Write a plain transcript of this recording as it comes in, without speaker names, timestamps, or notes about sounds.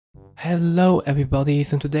Hello everybody,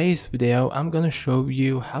 so in today's video I'm gonna show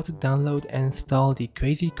you how to download and install the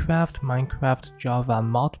CrazyCraft Minecraft Java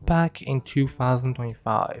mod pack in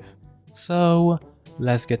 2025. So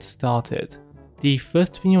let's get started. The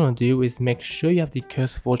first thing you want to do is make sure you have the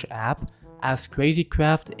CurseForge app, as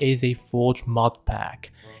CrazyCraft is a Forge mod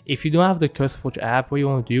pack. If you don't have the CurseForge app, what you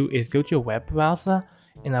want to do is go to your web browser,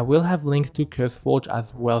 and I will have links to CurseForge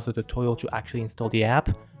as well as a tutorial to actually install the app.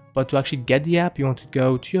 But to actually get the app, you want to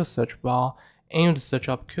go to your search bar and you want to search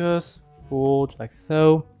up CurseForge like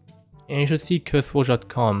so, and you should see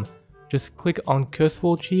curseforge.com. Just click on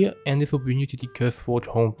CurseForge here and this will bring you to the CurseForge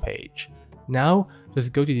homepage. Now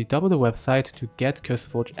just go to the top of the website to get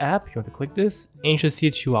CurseForge app. You want to click this and you should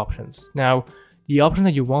see two options. Now the option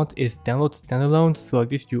that you want is download standalone, so like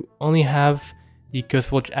this you only have the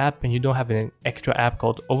CurseForge app and you don't have an extra app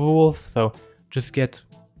called Overwolf, so just get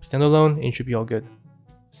standalone and you should be all good.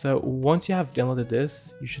 So once you have downloaded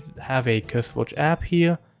this, you should have a CurseForge app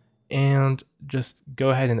here, and just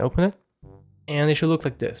go ahead and open it, and it should look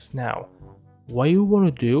like this. Now what you want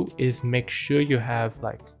to do is make sure you have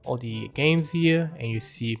like all the games here and you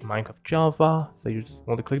see Minecraft Java, so you just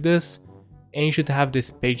want to click this and you should have this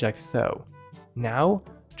page like so. Now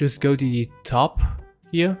just go to the top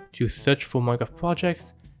here to search for Minecraft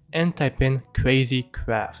projects and type in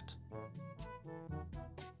CrazyCraft.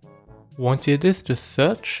 Once you hit this, just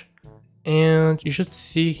search, and you should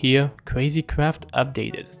see here CrazyCraft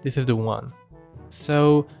updated. This is the one.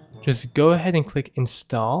 So just go ahead and click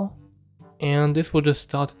install, and this will just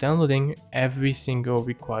start downloading every single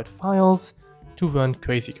required files to run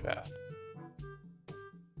CrazyCraft.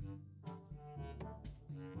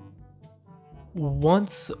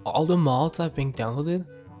 Once all the mods have been downloaded,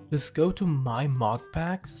 just go to My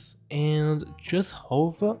Modpacks and just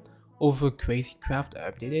hover over CrazyCraft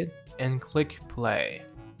updated and click play.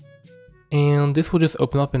 And this will just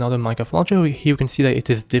open up another Minecraft launcher. Here you can see that it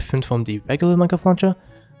is different from the regular Minecraft launcher.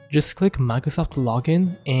 Just click Microsoft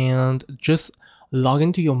Login and just log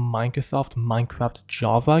into your Microsoft Minecraft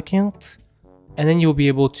Java account. And then you'll be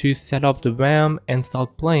able to set up the RAM and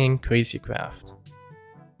start playing CrazyCraft.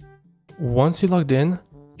 Once you're logged in,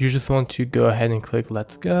 you just want to go ahead and click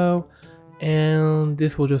Let's Go. And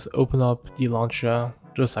this will just open up the launcher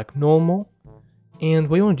just like normal. And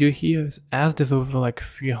what you want to do here is, as there's over like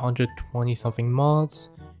 320 something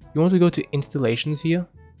mods, you want to go to installations here.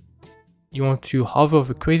 You want to hover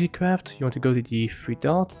over CrazyCraft, you want to go to the three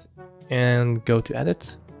dots and go to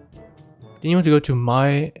edit. Then you want to go to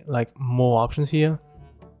more options here,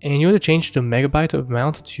 and you want to change the megabyte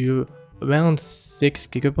amount to around 6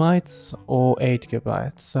 gigabytes or 8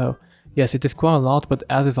 gigabytes. So yes, it is quite a lot, but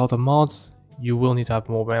as is all the mods, you will need to have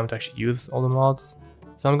more RAM to actually use all the mods.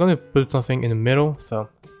 So I'm going to put something in the middle, so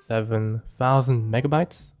 7,000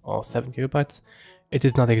 megabytes or 7 gigabytes. It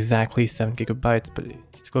is not exactly 7 gigabytes, but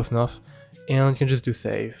it's close enough. And you can just do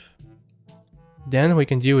save. Then what you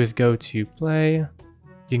can do is go to play. You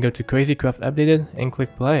can go to CrazyCraft updated and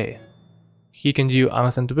click play. Here you can do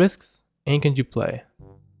unsend the risks and you can do play.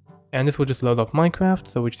 And this will just load up Minecraft,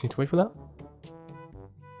 so we just need to wait for that.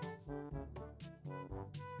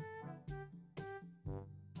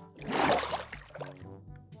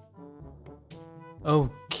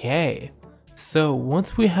 Okay, so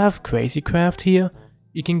once we have CrazyCraft here,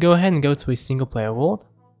 you can go ahead and go to a single player world.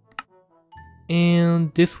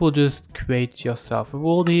 And this will just create yourself a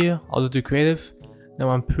world here. I'll just do creative. Now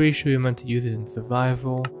I'm pretty sure you're meant to use it in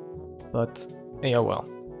survival, but yeah, well.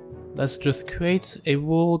 Let's just create a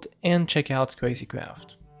world and check out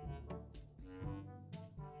CrazyCraft.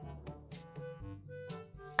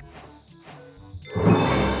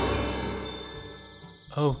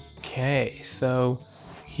 Okay, so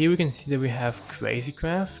here we can see that we have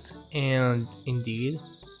CrazyCraft, and indeed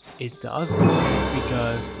it does work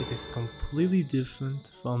because it is completely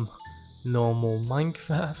different from normal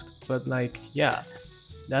Minecraft, but like, yeah,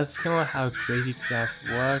 that's kind of how CrazyCraft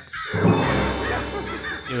works.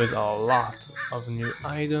 There is a lot of new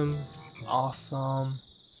items, awesome,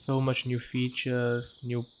 so much new features,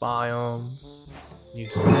 new biomes, new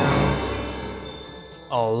sounds,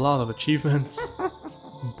 a lot of achievements.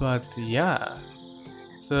 But yeah,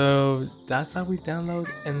 so that's how we download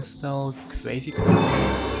and install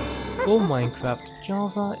CrazyCraft for Minecraft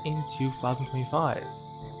Java in 2025.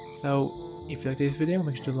 So if you like this video,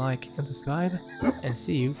 make sure to like and subscribe, and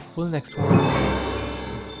see you for the next one.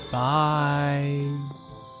 Bye!